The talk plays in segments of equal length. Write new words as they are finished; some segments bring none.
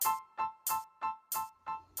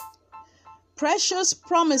Precious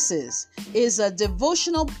Promises is a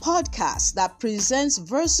devotional podcast that presents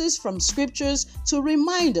verses from scriptures to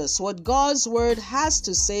remind us what God's word has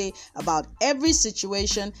to say about every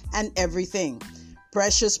situation and everything.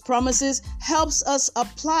 Precious Promises helps us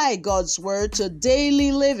apply God's word to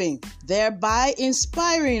daily living, thereby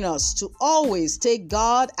inspiring us to always take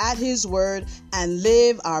God at His word and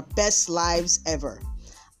live our best lives ever.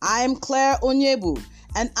 I'm Claire Onyebu,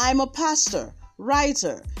 and I'm a pastor,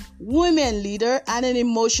 writer, women leader, and an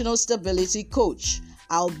emotional stability coach.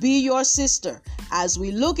 I'll be your sister as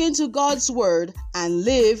we look into God's word and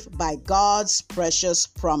live by God's precious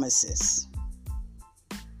promises.